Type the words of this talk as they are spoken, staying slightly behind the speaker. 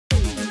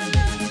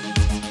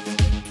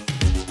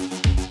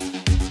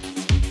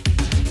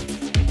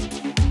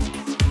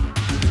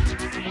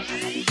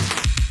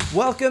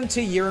Welcome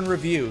to Year in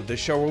Review, the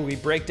show where we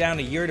break down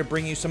a year to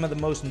bring you some of the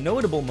most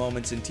notable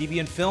moments in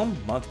TV and film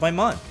month by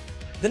month.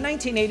 The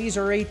 1980s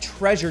are a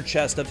treasure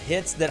chest of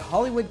hits that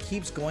Hollywood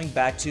keeps going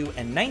back to,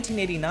 and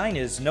 1989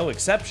 is no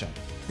exception.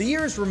 The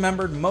year is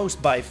remembered most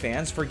by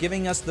fans for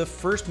giving us the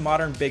first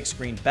modern big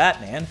screen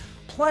Batman,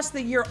 plus the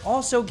year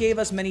also gave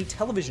us many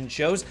television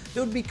shows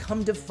that would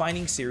become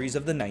defining series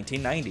of the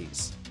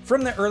 1990s.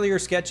 From the earlier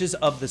sketches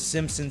of The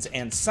Simpsons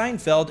and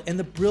Seinfeld and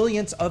the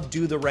brilliance of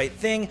Do the Right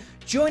Thing,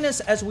 join us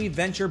as we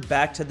venture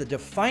back to the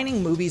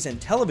defining movies and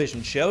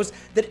television shows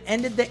that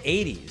ended the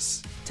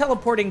 80s.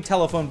 Teleporting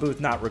telephone booth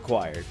not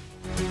required.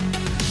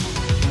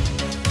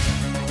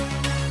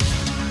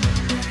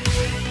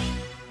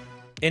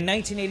 In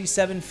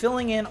 1987,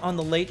 filling in on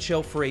The Late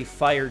Show for a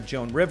fired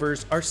Joan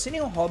Rivers,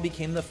 Arsenio Hall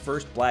became the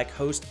first black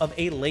host of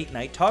a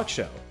late-night talk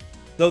show.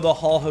 Though the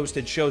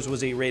Hall-hosted shows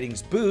was a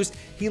ratings boost,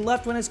 he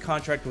left when his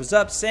contract was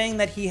up, saying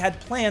that he had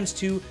plans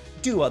to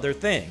do other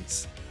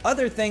things.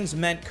 Other things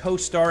meant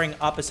co-starring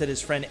opposite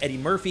his friend Eddie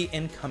Murphy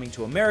in Coming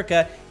to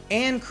America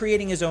and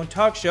creating his own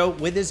talk show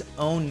with his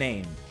own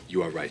name.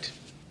 You are right.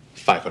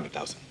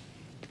 500,000.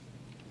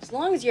 As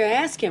long as you're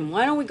asking,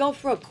 why don't we go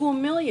for a cool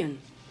million?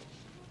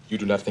 You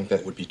do not think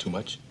that would be too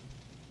much?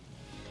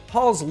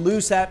 Hall's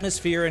loose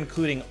atmosphere,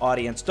 including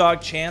audience dog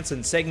chants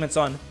and segments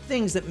on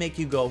things that make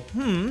you go,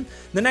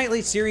 the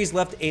nightly series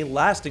left a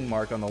lasting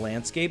mark on the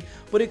landscape,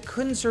 but it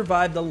couldn't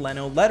survive the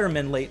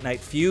Leno-Letterman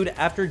late-night feud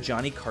after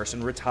Johnny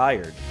Carson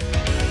retired.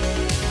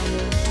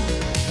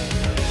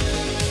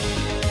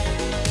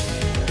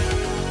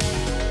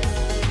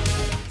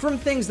 From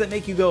things that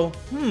make you go,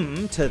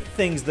 to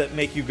things that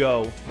make you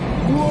go,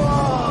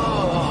 whoa!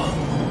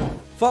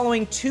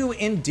 Following two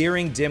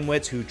endearing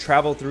dimwits who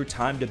travel through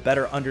time to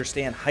better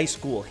understand high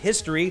school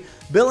history,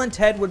 Bill and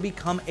Ted would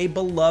become a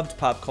beloved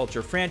pop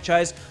culture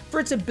franchise for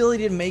its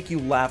ability to make you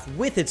laugh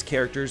with its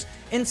characters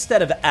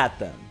instead of at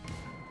them.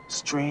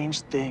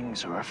 Strange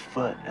things are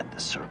afoot at the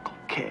Circle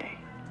K.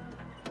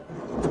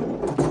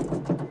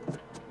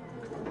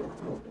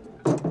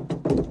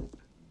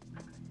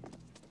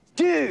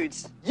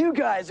 Dudes, you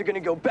guys are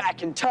gonna go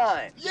back in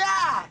time.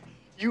 Yeah!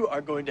 You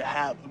are going to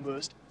have the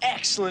most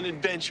excellent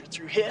adventure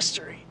through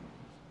history.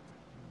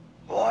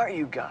 Who are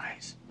you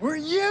guys? We're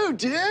you,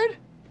 dude!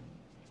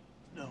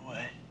 No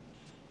way.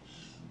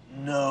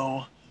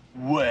 No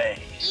way.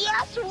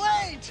 Yes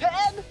way,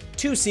 Ted!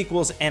 Two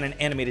sequels and an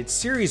animated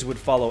series would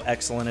follow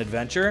Excellent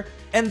Adventure,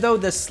 and though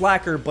the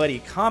slacker buddy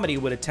comedy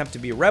would attempt to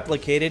be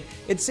replicated,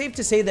 it's safe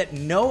to say that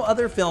no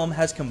other film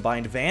has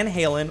combined Van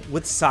Halen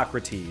with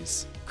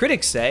Socrates.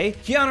 Critics say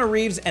Keanu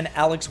Reeves and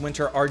Alex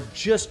Winter are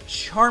just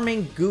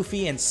charming,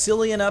 goofy, and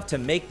silly enough to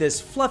make this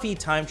fluffy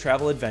time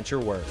travel adventure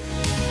work.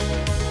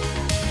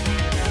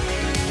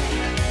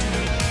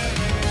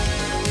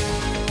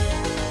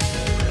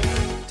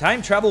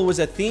 Time travel was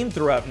a theme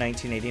throughout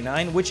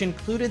 1989, which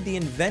included the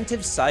inventive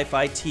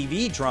sci-fi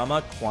TV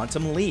drama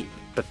Quantum Leap.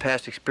 But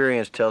past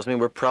experience tells me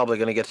we're probably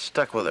gonna get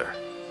stuck with her.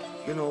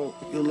 You know,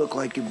 you look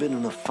like you've been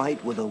in a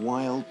fight with a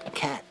wild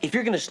cat. If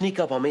you're gonna sneak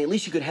up on me, at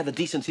least you could have the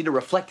decency to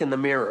reflect in the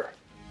mirror.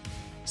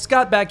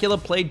 Scott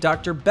Bakula played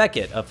Dr.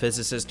 Beckett, a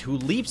physicist who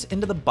leaps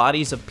into the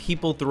bodies of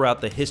people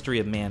throughout the history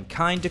of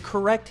mankind to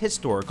correct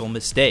historical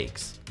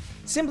mistakes.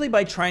 Simply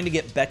by trying to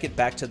get Beckett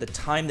back to the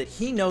time that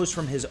he knows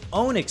from his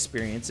own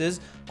experiences,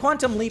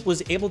 Quantum Leap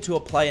was able to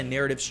apply a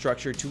narrative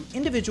structure to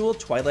individual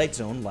Twilight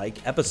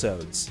Zone-like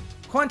episodes.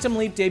 Quantum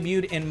Leap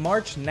debuted in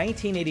March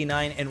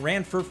 1989 and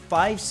ran for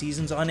 5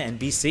 seasons on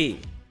NBC.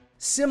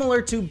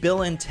 Similar to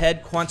Bill and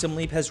Ted, Quantum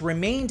Leap has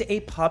remained a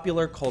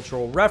popular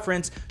cultural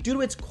reference due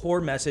to its core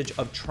message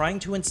of trying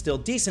to instill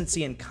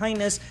decency and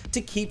kindness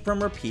to keep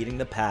from repeating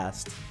the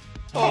past.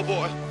 Oh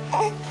boy.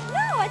 No,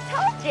 I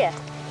told you.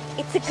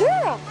 It's a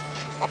girl.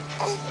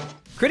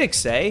 Critics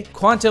say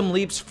Quantum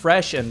Leap's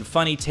fresh and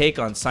funny take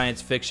on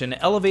science fiction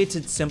elevates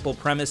its simple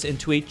premise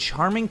into a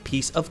charming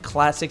piece of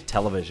classic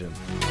television.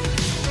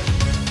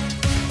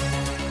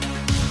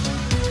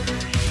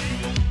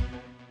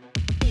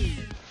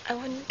 I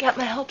wouldn't get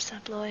my hopes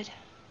up, Lloyd.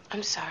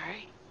 I'm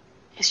sorry.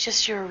 It's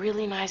just you're a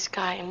really nice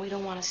guy and we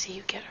don't want to see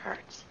you get hurt.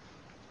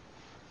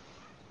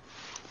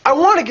 I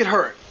want to get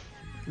hurt!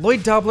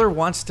 Lloyd Dobler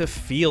wants to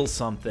feel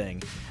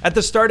something. At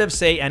the start of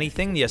Say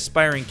Anything, the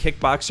aspiring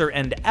kickboxer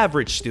and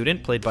average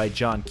student, played by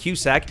John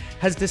Cusack,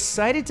 has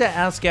decided to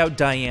ask out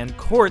Diane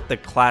Court, the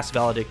class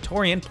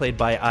valedictorian, played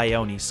by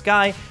Ione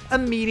Skye,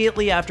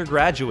 immediately after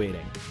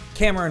graduating.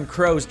 Cameron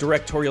Crowe's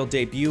directorial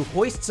debut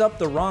hoists up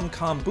the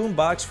rom-com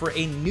boombox for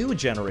a new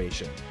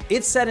generation.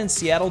 It's set in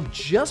Seattle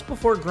just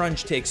before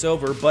grunge takes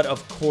over, but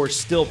of course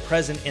still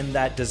present in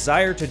that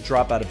desire to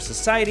drop out of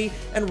society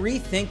and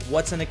rethink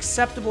what's an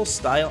acceptable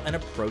style and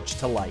approach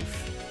to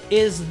life.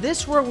 Is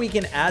this where we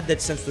can add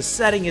that since the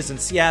setting is in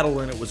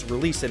Seattle and it was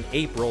released in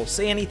April,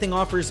 Say Anything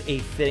offers a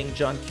fitting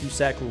John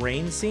Cusack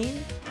rain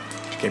scene?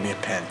 She gave me a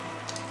pen.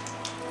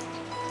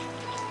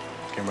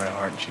 Gave me my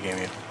heart and she gave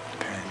me a pen.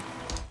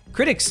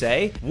 Critics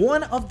say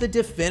one of the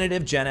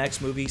definitive Gen X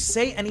movies,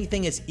 Say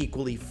Anything is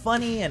equally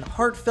funny and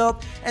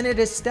heartfelt, and it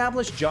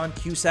established John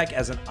Cusack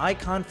as an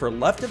icon for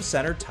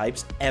left-of-center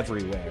types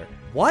everywhere.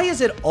 Why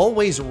is it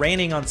always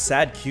raining on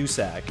sad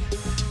Cusack?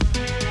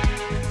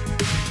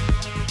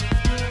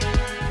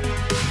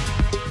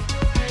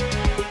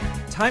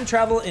 Time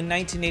travel in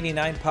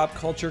 1989 pop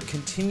culture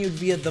continued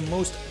via the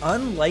most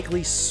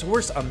unlikely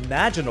source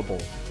imaginable,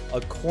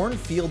 a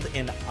cornfield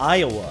in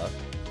Iowa.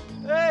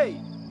 Hey!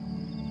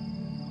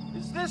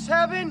 Is this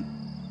heaven?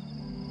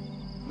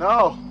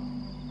 No.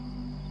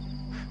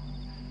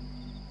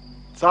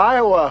 It's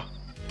Iowa.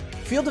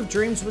 Field of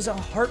Dreams was a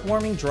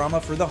heartwarming drama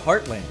for the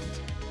heartland.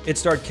 It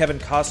starred Kevin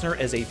Costner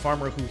as a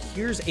farmer who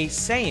hears a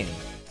saying,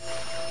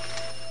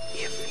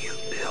 If you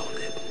build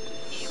it,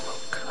 he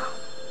will come.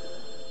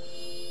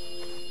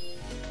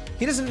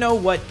 He doesn't know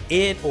what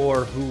it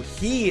or who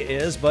he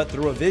is, but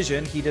through a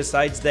vision, he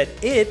decides that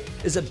it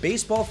is a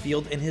baseball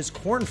field in his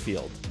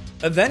cornfield.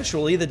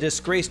 Eventually, the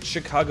disgraced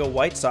Chicago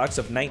White Sox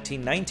of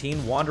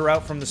 1919 wander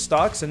out from the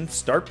stalks and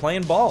start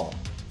playing ball.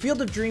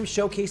 Field of Dreams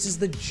showcases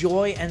the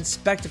joy and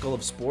spectacle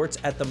of sports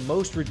at the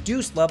most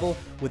reduced level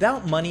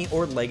without money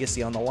or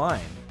legacy on the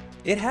line.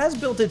 It has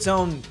built its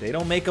own "they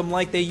don't make them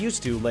like they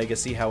used to"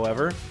 legacy,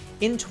 however.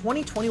 In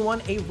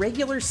 2021, a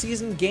regular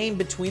season game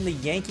between the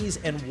Yankees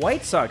and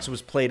White Sox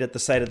was played at the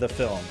site of the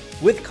film.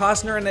 With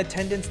Costner in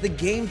attendance, the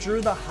game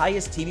drew the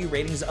highest TV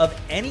ratings of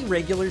any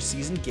regular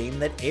season game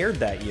that aired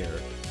that year.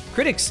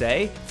 Critics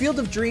say Field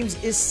of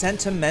Dreams is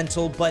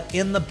sentimental, but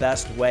in the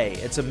best way.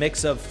 It's a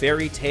mix of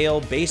fairy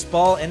tale,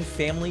 baseball, and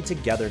family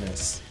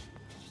togetherness.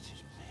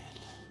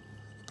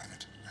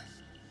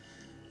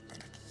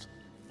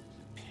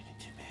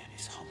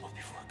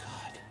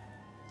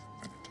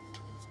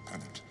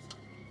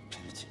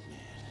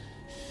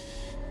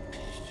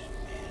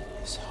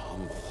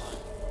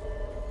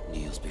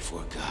 Kneels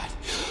before God.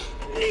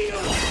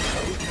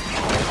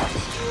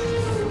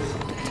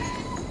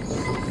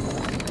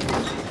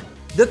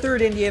 The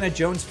third Indiana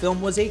Jones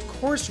film was a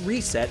course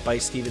reset by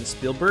Steven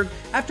Spielberg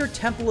after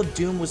Temple of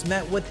Doom was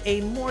met with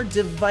a more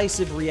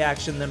divisive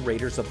reaction than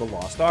Raiders of the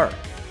Lost Ark.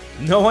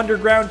 No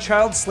underground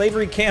child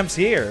slavery camps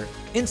here.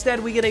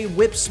 Instead, we get a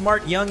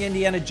whip-smart young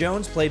Indiana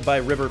Jones played by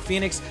River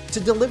Phoenix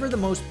to deliver the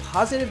most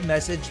positive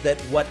message that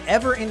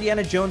whatever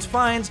Indiana Jones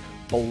finds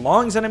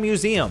belongs in a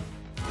museum.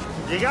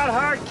 You got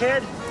heart,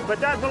 kid, but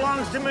that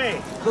belongs to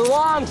me.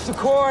 Belongs to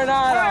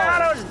Coronado.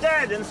 Coronado's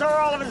dead, and so are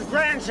all of his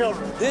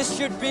grandchildren. This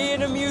should be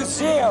in a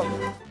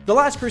museum. The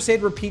Last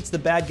Crusade repeats the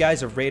bad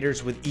guys of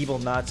Raiders with evil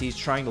Nazis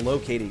trying to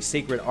locate a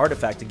sacred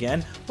artifact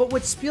again, but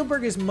what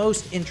Spielberg is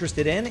most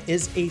interested in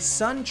is a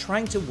son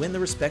trying to win the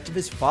respect of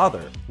his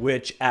father,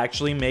 which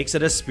actually makes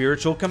it a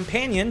spiritual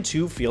companion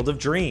to Field of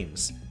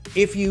Dreams.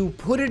 If you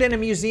put it in a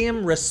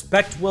museum,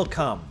 respect will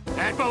come.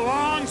 That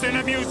belongs in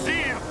a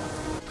museum.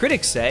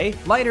 Critics say,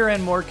 lighter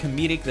and more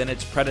comedic than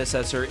its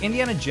predecessor,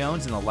 Indiana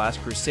Jones and the Last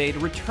Crusade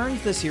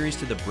returns the series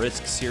to the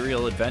brisk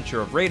serial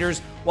adventure of Raiders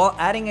while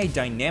adding a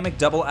dynamic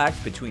double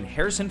act between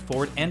Harrison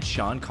Ford and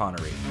Sean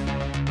Connery.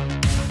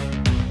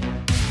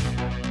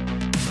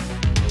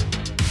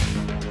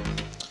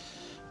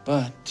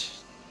 But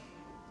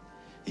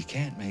you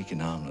can't make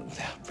an omelet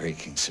without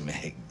breaking some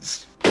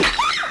eggs.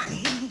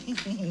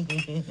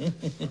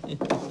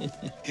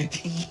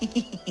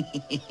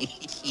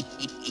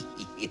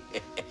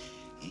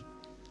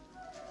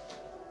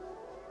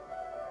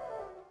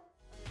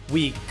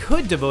 We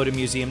could devote a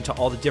museum to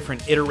all the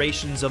different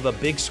iterations of a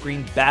big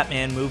screen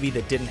Batman movie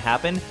that didn't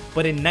happen,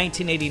 but in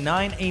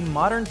 1989, a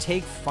modern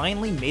take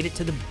finally made it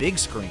to the big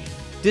screen.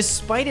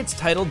 Despite its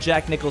title,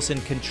 Jack Nicholson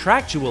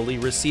contractually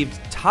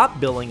received top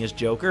billing as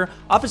Joker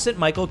opposite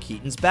Michael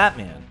Keaton's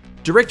Batman.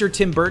 Director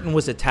Tim Burton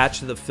was attached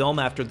to the film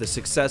after the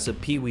success of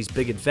Pee-wee's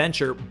Big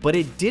Adventure, but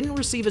it didn't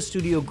receive a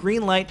studio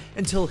greenlight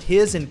until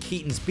his and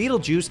Keaton's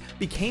Beetlejuice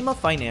became a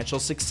financial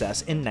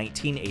success in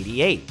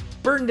 1988.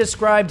 Burton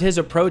described his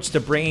approach to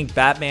bringing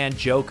Batman,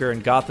 Joker,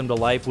 and Gotham to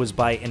life was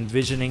by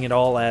envisioning it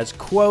all as,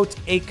 quote,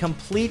 a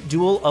complete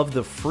duel of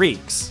the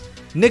freaks.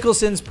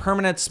 Nicholson's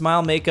permanent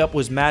smile makeup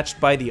was matched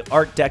by the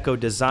Art Deco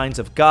designs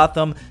of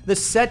Gotham. The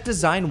set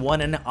design won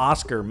an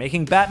Oscar,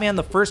 making Batman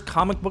the first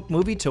comic book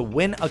movie to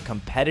win a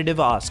competitive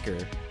Oscar.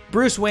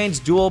 Bruce Wayne's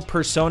dual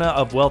persona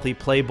of wealthy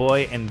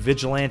playboy and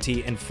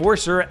vigilante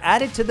enforcer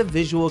added to the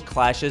visual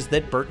clashes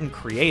that Burton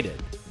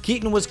created.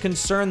 Keaton was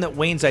concerned that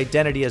Wayne's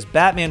identity as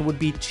Batman would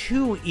be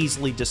too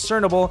easily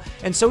discernible,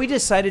 and so he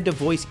decided to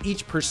voice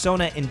each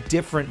persona in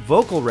different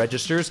vocal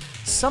registers,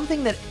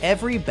 something that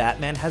every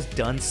Batman has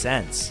done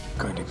since. I'm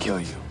going to kill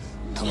you.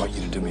 I want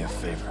you to do me a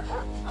favor.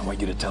 I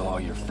want you to tell all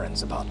your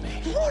friends about me.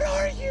 What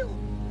are you?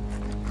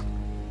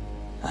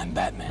 I'm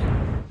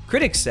Batman.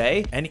 Critics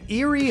say, an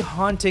eerie,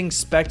 haunting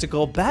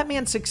spectacle,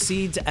 Batman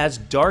succeeds as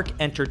dark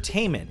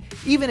entertainment,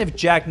 even if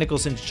Jack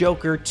Nicholson's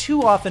Joker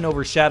too often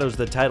overshadows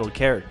the title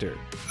character.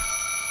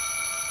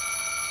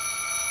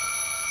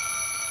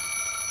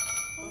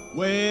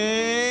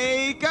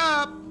 Wake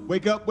up!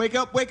 Wake up, wake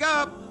up, wake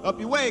up! Up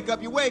you wake,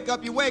 up you wake,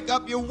 up you wake,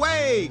 up you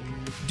wake!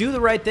 Do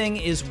the Right Thing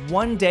is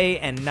one day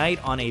and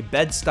night on a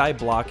Bed-Stuy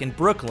block in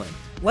Brooklyn.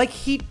 Like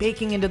heat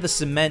baking into the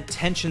cement,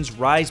 tensions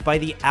rise by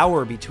the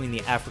hour between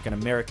the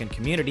African-American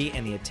community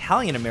and the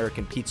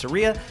Italian-American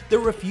pizzeria that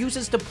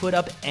refuses to put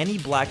up any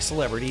black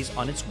celebrities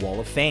on its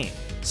wall of fame.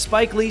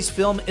 Spike Lee's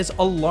film is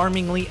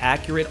alarmingly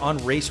accurate on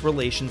race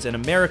relations in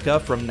America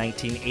from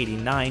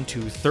 1989 to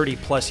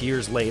 30-plus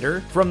years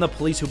later, from the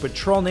police who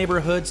patrol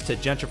neighborhoods to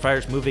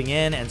gentrifiers moving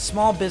in and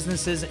small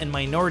businesses in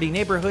minority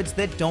neighborhoods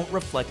that don't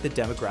reflect the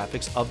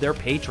demographics of their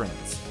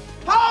patrons.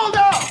 Hold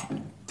up!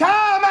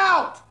 Time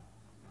out!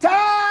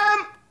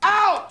 Time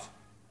out!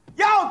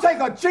 Y'all take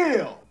a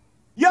chill.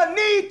 You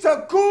need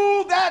to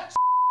cool that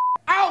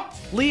out.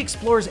 Lee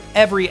explores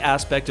every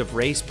aspect of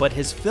race, but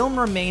his film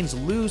remains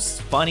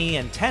loose, funny,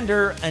 and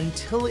tender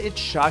until its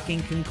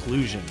shocking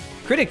conclusion.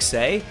 Critics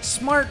say,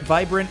 smart,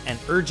 vibrant, and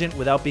urgent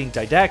without being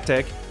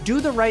didactic,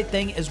 Do the Right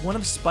Thing is one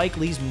of Spike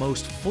Lee's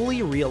most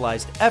fully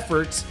realized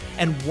efforts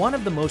and one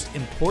of the most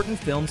important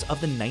films of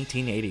the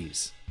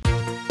 1980s.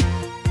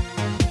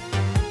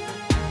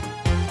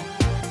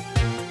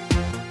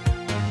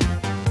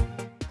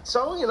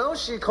 So, you know,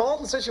 she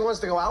called and said she wants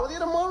to go out with you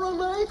tomorrow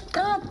night?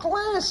 God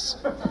bless.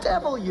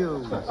 Devil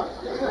you.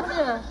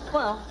 Yeah,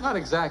 well, not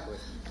exactly.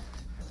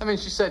 I mean,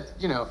 she said,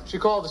 you know, she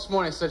called this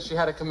morning, said she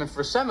had to come in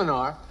for a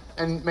seminar,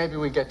 and maybe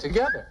we get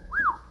together.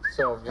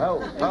 So, you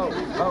know.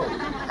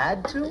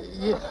 Had to?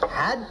 Yeah.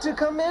 Had to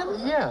come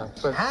in? Yeah,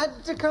 but...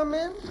 Had to come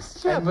in?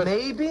 Yeah, and but...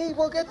 maybe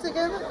we'll get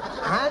together?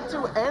 Had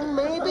to and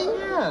maybe?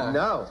 Yeah.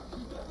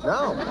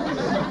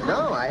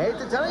 No, I hate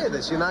to tell you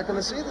this, you're not going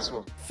to see this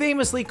one.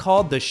 Famously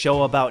called The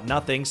Show About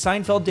Nothing,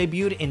 Seinfeld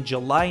debuted in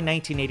July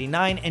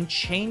 1989 and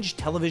changed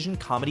television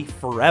comedy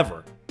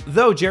forever.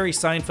 Though Jerry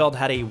Seinfeld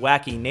had a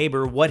wacky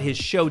neighbor, what his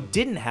show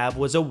didn't have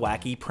was a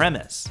wacky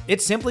premise.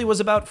 It simply was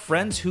about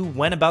friends who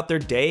went about their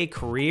day,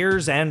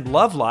 careers, and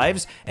love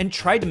lives and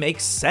tried to make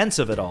sense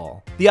of it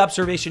all. The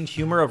observation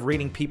humor of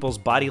reading people's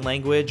body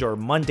language or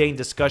mundane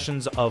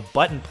discussions of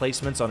button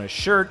placements on a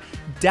shirt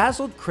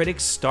dazzled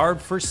critics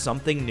starved for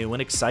something new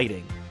and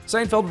exciting.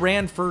 Seinfeld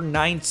ran for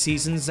 9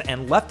 seasons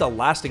and left a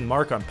lasting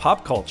mark on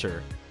pop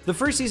culture. The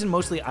first season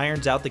mostly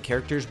irons out the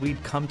characters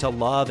we'd come to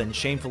love and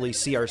shamefully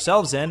see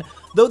ourselves in.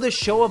 Though The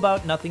Show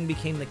About Nothing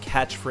became the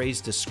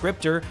catchphrase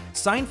descriptor,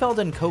 Seinfeld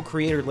and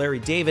co-creator Larry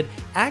David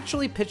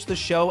actually pitched the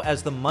show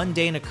as the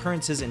mundane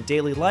occurrences in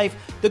daily life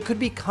that could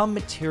become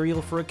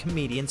material for a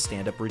comedian's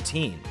stand-up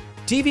routine.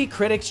 TV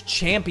critics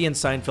championed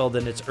Seinfeld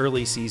in its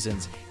early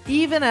seasons,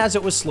 even as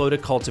it was slow to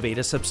cultivate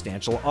a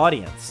substantial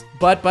audience.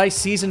 But by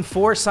season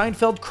 4,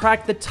 Seinfeld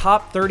cracked the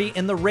top 30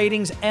 in the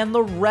ratings, and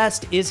the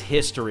rest is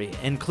history,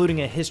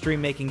 including a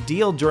history-making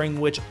deal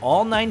during which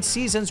all 9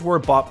 seasons were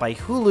bought by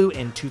Hulu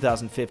in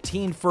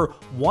 2015 for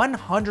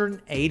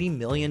 $180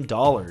 million,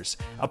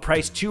 a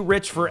price too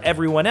rich for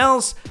everyone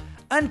else,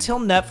 until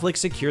Netflix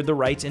secured the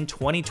rights in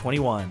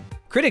 2021.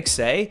 Critics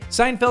say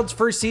Seinfeld's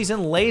first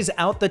season lays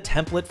out the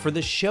template for the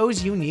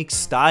show's unique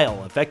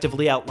style,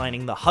 effectively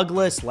outlining the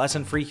hugless,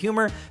 lesson-free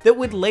humor that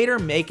would later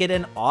make it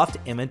an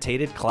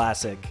oft-imitated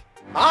classic.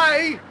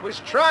 I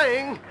was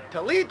trying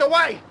to lead the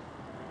way.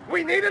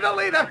 We needed a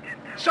leader,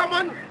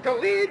 someone to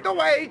lead the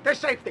way to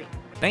safety.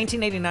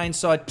 1989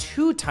 saw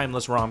 2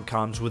 timeless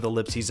rom-coms with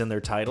ellipses in their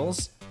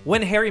titles.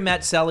 When Harry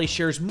Met Sally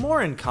shares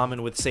more in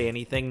common with Say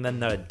Anything than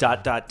the ...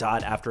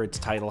 after its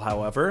title,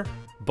 however.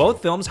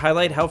 Both films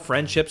highlight how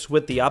friendships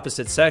with the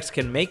opposite sex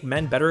can make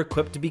men better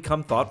equipped to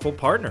become thoughtful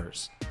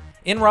partners.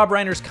 In Rob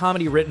Reiner's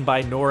comedy written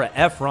by Nora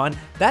Ephron,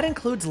 that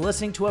includes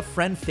listening to a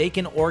friend fake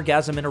an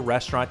orgasm in a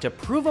restaurant to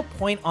prove a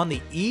point on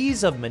the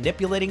ease of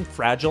manipulating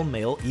fragile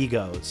male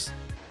egos.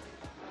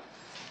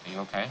 Are you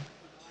okay?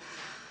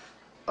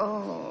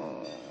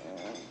 Oh,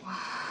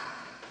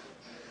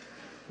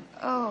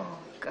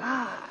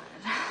 God.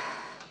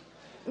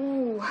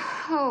 Ooh,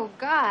 oh,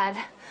 God.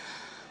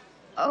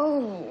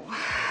 Oh.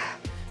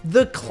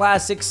 The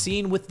classic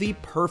scene with the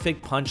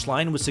perfect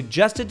punchline was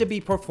suggested to be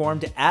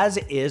performed as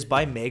is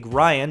by Meg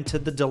Ryan to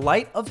the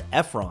delight of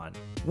Ephron.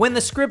 When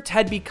the script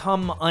had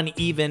become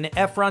uneven,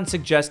 Ephron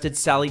suggested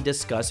Sally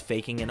discuss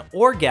faking an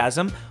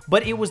orgasm,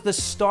 but it was the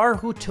star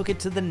who took it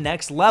to the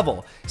next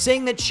level,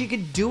 saying that she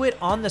could do it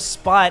on the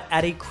spot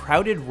at a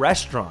crowded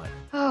restaurant.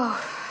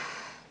 Oh.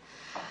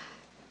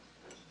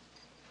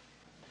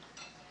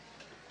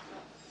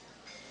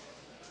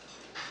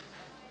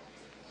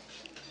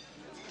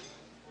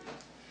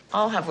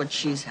 I'll have what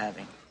she's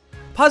having.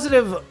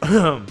 Positive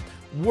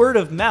word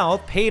of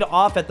mouth paid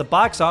off at the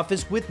box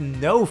office with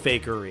no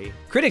fakery.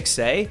 Critics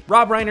say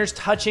Rob Reiner's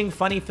touching,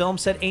 funny film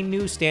set a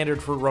new standard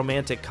for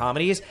romantic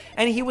comedies,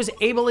 and he was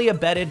ably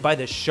abetted by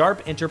the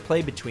sharp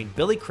interplay between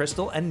Billy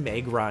Crystal and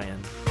Meg Ryan.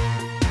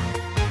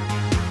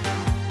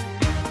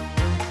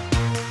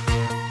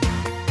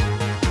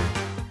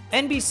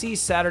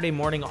 NBC's Saturday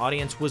morning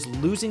audience was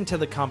losing to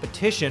the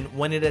competition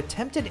when it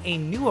attempted a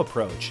new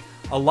approach,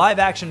 a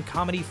live-action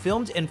comedy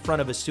filmed in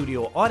front of a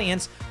studio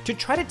audience to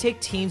try to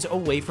take teens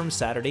away from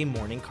Saturday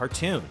morning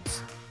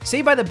cartoons.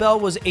 Saved by the Bell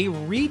was a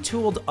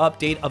retooled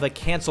update of a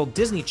canceled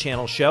Disney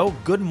Channel show,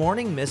 Good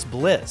Morning Miss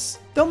Bliss.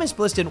 Though Miss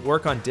Bliss didn't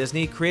work on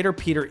Disney, creator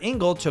Peter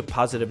Ingle took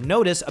positive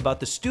notice about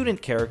the student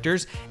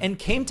characters and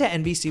came to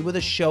NBC with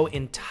a show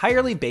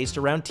entirely based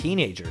around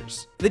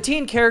teenagers. The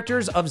teen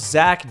characters of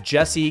Zach,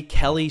 Jesse,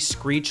 Kelly,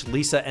 Screech,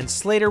 Lisa, and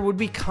Slater would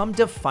become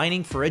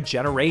defining for a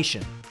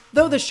generation.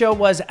 Though the show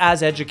was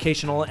as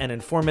educational and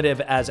informative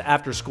as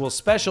after-school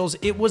specials,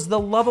 it was the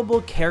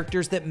lovable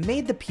characters that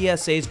made the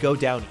PSAs go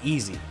down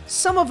easy.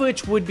 Some of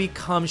which would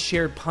become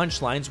shared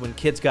punchlines when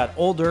kids got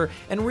older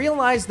and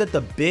realized that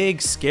the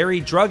big, scary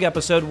drug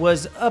episode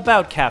was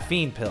about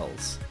caffeine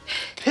pills.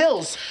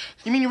 Pills?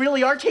 You mean you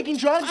really are taking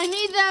drugs? I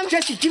need them.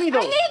 Jesse, give me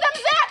those. I need them,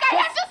 Zach. I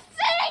have to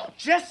sing.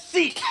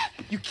 Jesse,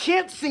 you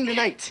can't sing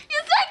tonight.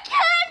 Yes, I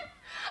can.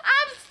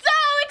 I'm so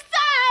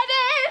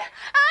excited.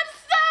 I'm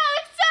so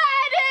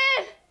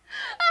excited.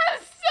 I'm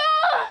so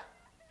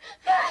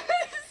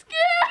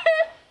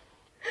scared.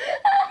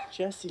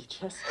 Jesse.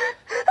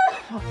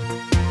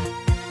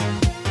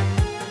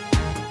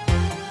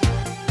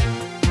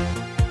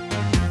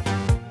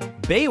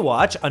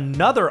 Baywatch,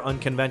 another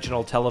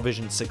unconventional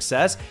television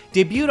success,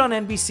 debuted on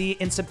NBC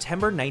in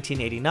September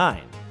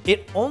 1989.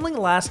 It only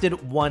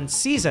lasted one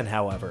season,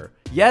 however.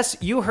 Yes,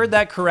 you heard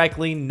that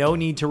correctly, no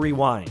need to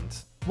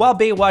rewind. While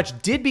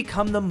Baywatch did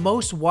become the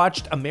most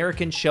watched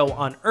American show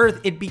on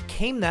Earth, it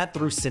became that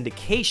through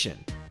syndication.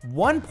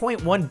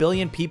 1.1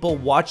 billion people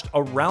watched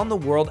around the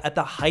world at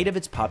the height of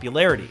its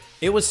popularity.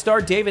 It was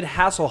star David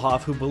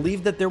Hasselhoff who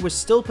believed that there was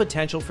still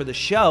potential for the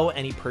show,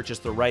 and he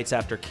purchased the rights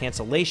after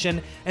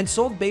cancellation and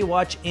sold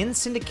Baywatch in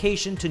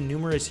syndication to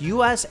numerous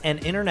US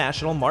and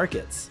international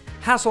markets.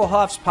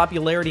 Hasselhoff's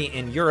popularity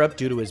in Europe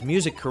due to his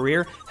music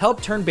career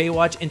helped turn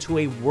Baywatch into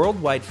a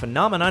worldwide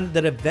phenomenon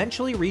that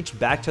eventually reached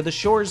back to the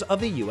shores of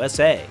the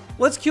USA.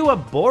 Let's cue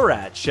up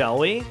Borat, shall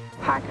we?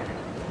 Parker.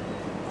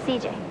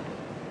 CJ.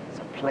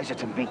 Pleasure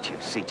to meet you,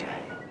 CJ.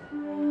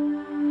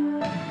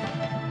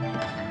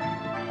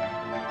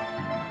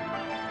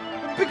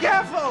 Be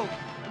careful!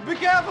 Be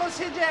careful,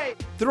 CJ!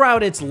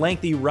 Throughout its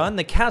lengthy run,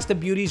 the cast of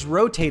beauties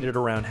rotated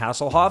around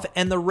Hasselhoff,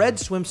 and the red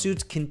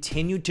swimsuits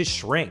continued to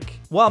shrink.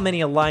 While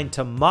many aligned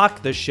to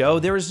mock the show,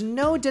 there is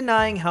no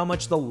denying how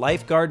much the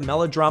lifeguard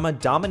melodrama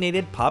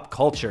dominated pop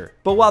culture.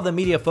 But while the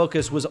media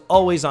focus was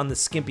always on the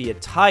skimpy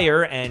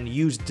attire and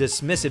used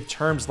dismissive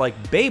terms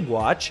like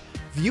Babewatch,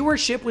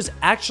 viewership was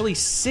actually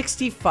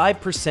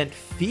 65%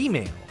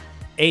 female.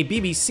 A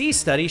BBC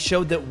study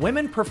showed that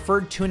women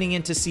preferred tuning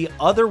in to see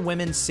other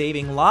women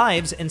saving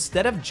lives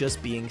instead of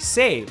just being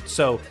saved.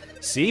 So,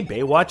 see,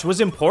 Baywatch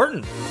was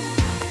important.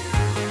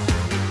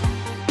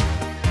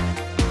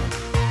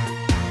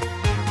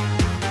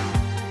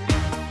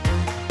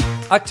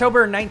 October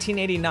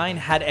 1989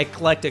 had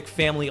eclectic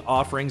family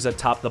offerings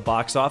atop the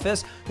box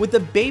office, with the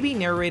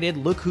baby-narrated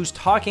Look Who's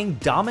Talking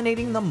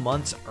dominating the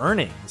month's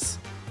earnings.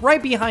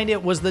 Right behind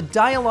it was the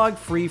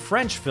dialogue-free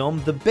French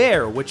film The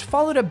Bear, which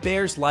followed a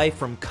bear's life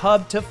from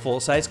cub to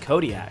full-size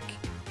Kodiak.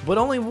 But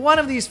only one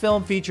of these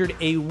films featured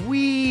a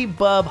wee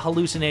bub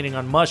hallucinating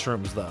on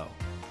mushrooms, though.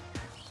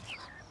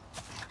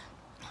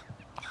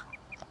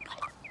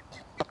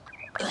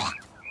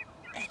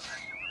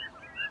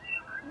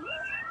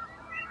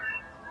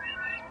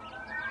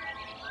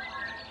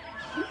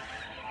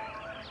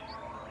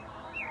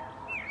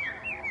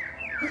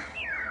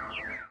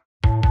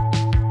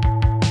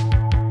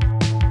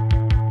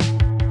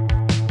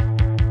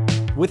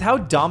 With how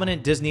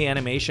dominant Disney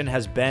animation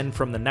has been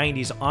from the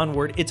 90s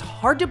onward, it's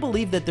hard to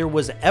believe that there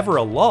was ever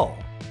a lull.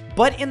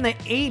 But in the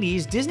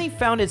 80s, Disney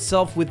found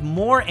itself with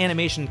more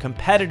animation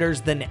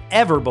competitors than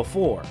ever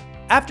before.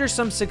 After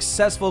some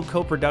successful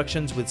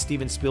co-productions with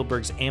Steven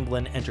Spielberg's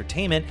Amblin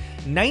Entertainment,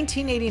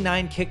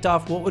 1989 kicked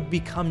off what would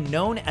become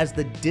known as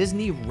the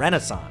Disney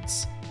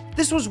Renaissance.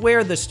 This was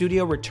where the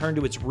studio returned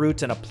to its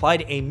roots and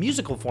applied a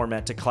musical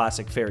format to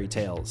classic fairy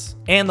tales.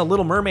 And The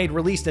Little Mermaid,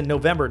 released in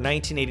November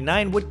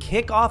 1989, would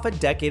kick off a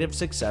decade of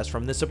success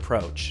from this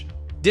approach.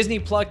 Disney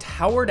plucked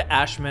Howard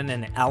Ashman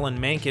and Alan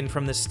Menken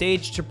from the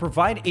stage to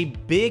provide a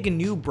big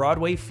new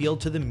Broadway feel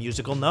to the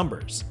musical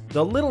numbers.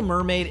 The Little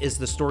Mermaid is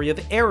the story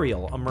of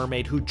Ariel, a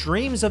mermaid who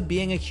dreams of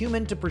being a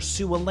human to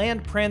pursue a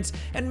land prince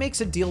and makes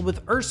a deal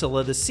with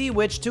Ursula the sea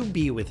witch to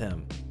be with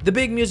him. The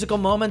big musical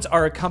moments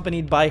are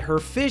accompanied by her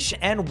fish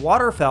and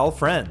waterfowl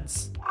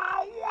friends.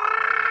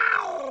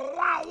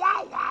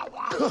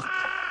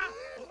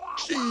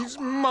 Jeez,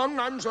 Mum,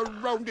 I'm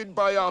surrounded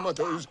by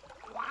amateurs.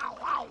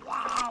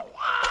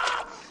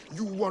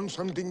 You want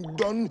something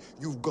done,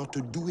 you've got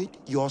to do it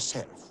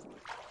yourself.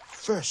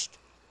 First,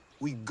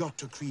 we got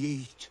to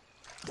create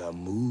the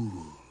mood.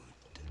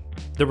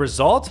 The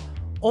result?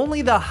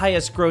 Only the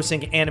highest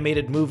grossing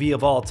animated movie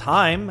of all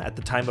time at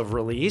the time of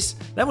release.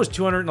 That was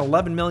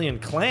 211 million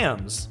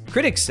clams.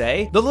 Critics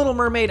say The Little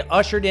Mermaid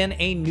ushered in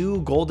a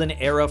new golden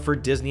era for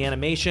Disney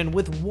animation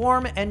with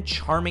warm and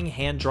charming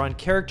hand-drawn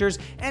characters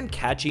and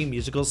catchy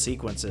musical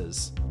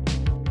sequences.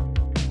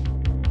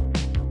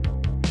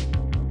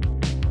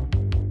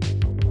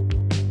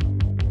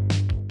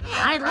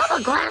 I love a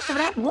a glass of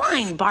that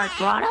wine Bart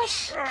brought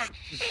us.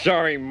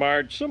 Sorry,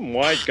 Marge. Some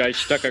wise guy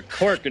stuck a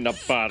cork in the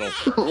bottle.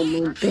 Oh,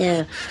 mon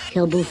père,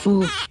 quel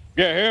bouffon.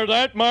 You hear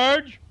that,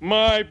 Marge?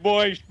 My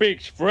boy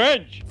speaks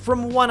French.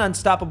 From one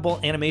unstoppable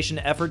animation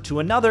effort to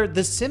another,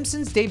 The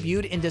Simpsons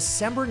debuted in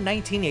December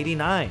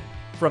 1989.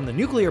 From the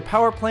nuclear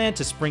power plant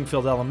to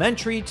Springfield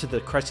Elementary to the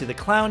Krusty the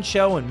Clown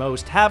show and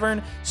Moe's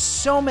Tavern,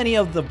 so many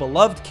of the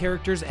beloved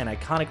characters and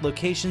iconic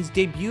locations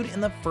debuted in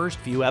the first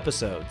few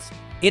episodes.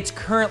 It's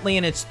currently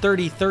in its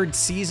 33rd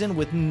season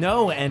with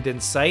no end in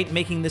sight,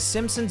 making The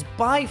Simpsons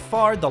by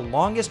far the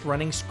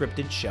longest-running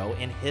scripted show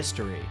in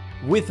history.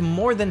 With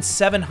more than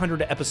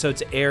 700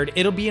 episodes aired,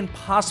 it'll be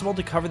impossible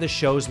to cover the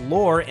show's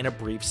lore in a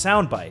brief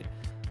soundbite.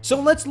 So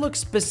let's look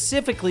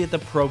specifically at the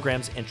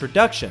program's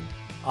introduction,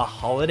 a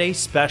holiday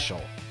special.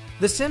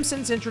 The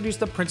Simpsons introduced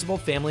the principal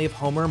family of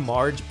Homer,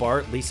 Marge,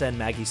 Bart, Lisa, and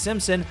Maggie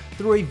Simpson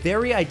through a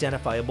very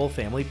identifiable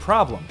family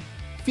problem,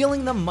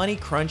 feeling the money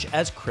crunch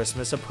as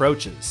Christmas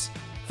approaches.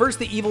 First,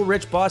 the evil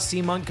rich boss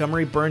C.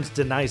 Montgomery Burns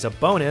denies a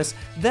bonus,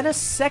 then a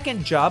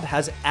second job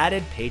has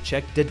added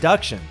paycheck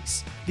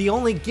deductions. The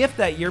only gift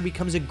that year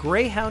becomes a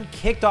greyhound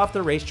kicked off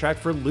the racetrack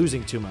for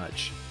losing too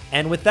much.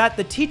 And with that,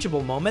 the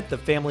teachable moment, the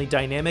family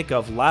dynamic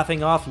of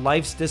laughing off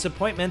life's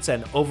disappointments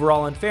and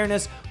overall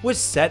unfairness, was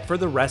set for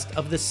the rest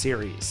of the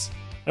series.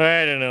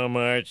 I don't know,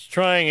 Marge.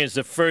 Trying is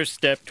the first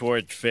step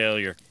towards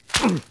failure.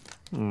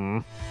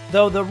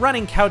 Though the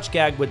running couch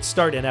gag would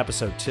start in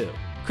episode 2.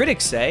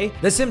 Critics say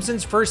The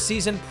Simpsons' first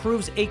season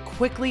proves a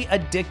quickly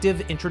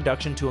addictive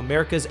introduction to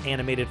America's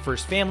animated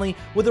first family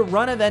with a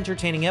run of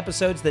entertaining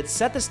episodes that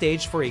set the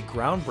stage for a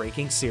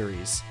groundbreaking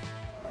series.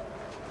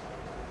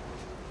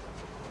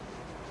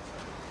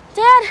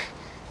 Dad,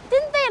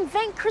 didn't they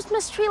invent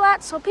Christmas tree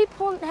lots so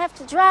people wouldn't have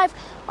to drive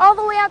all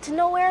the way out to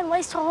nowhere and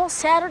waste a whole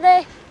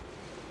Saturday?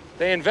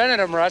 They invented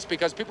them, Russ,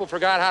 because people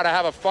forgot how to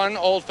have a fun,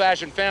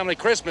 old-fashioned family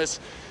Christmas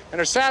and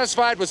are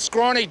satisfied with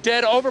scrawny,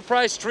 dead,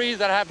 overpriced trees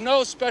that have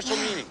no special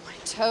meaning. My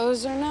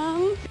toes are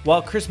numb.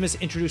 While Christmas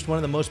introduced one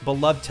of the most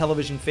beloved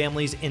television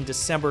families in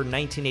December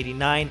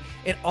 1989,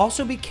 it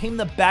also became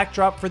the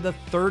backdrop for the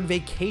third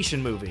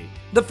Vacation movie.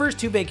 The first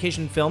two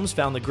Vacation films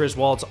found the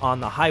Griswolds on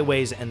the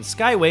highways and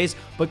skyways,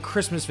 but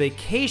Christmas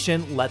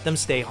Vacation let them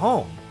stay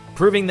home,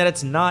 proving that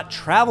it's not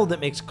travel that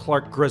makes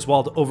Clark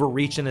Griswold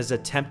overreach in his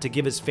attempt to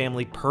give his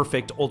family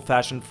perfect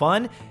old-fashioned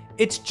fun,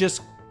 it's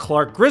just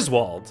Clark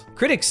Griswold.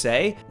 Critics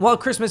say, while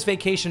Christmas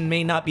Vacation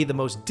may not be the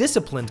most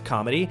disciplined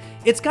comedy,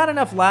 it's got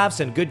enough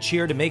laughs and good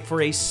cheer to make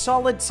for a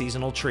solid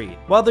seasonal treat.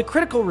 While the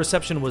critical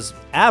reception was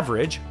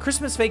average,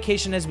 Christmas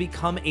Vacation has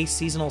become a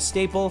seasonal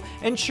staple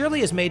and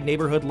surely has made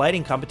neighborhood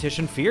lighting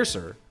competition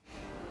fiercer.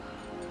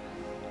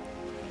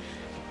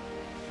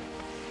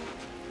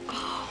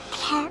 Oh,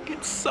 Clark,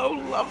 it's so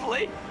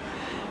lovely.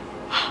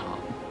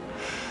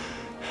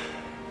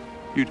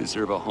 You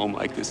deserve a home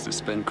like this to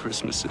spend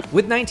Christmas in.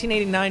 With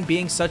 1989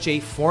 being such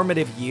a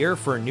formative year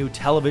for new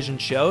television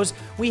shows,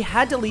 we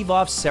had to leave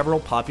off several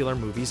popular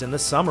movies in the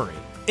summary.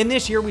 In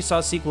this year, we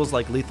saw sequels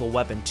like Lethal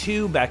Weapon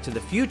 2, Back to the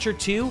Future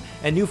 2,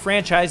 and new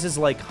franchises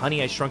like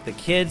Honey, I Shrunk the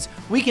Kids,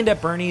 Weekend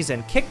at Bernie's,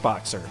 and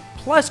Kickboxer.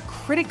 Plus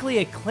critically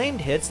acclaimed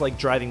hits like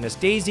Driving Miss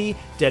Daisy,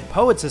 Dead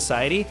Poets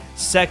Society,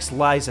 Sex,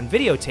 Lies, and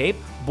Videotape,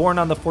 Born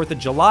on the 4th of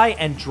July,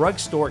 and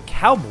Drugstore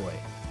Cowboy.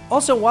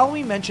 Also, while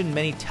we mentioned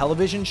many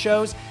television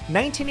shows,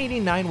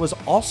 1989 was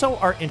also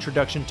our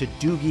introduction to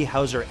Doogie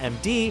Howser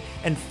MD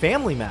and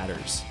Family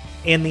Matters.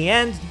 In the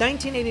end,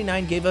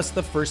 1989 gave us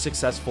the first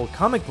successful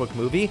comic book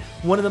movie,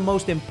 one of the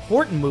most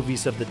important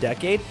movies of the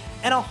decade,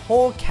 and a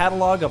whole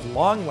catalog of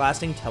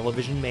long-lasting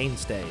television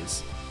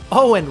mainstays.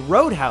 Oh, and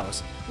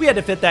Roadhouse! We had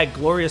to fit that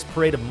glorious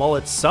parade of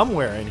mullets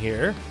somewhere in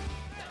here.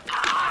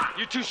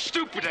 You're too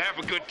stupid to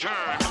have a good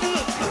time.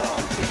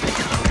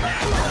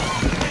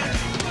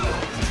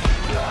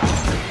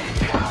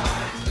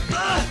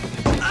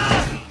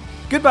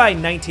 Goodbye,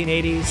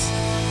 1980s.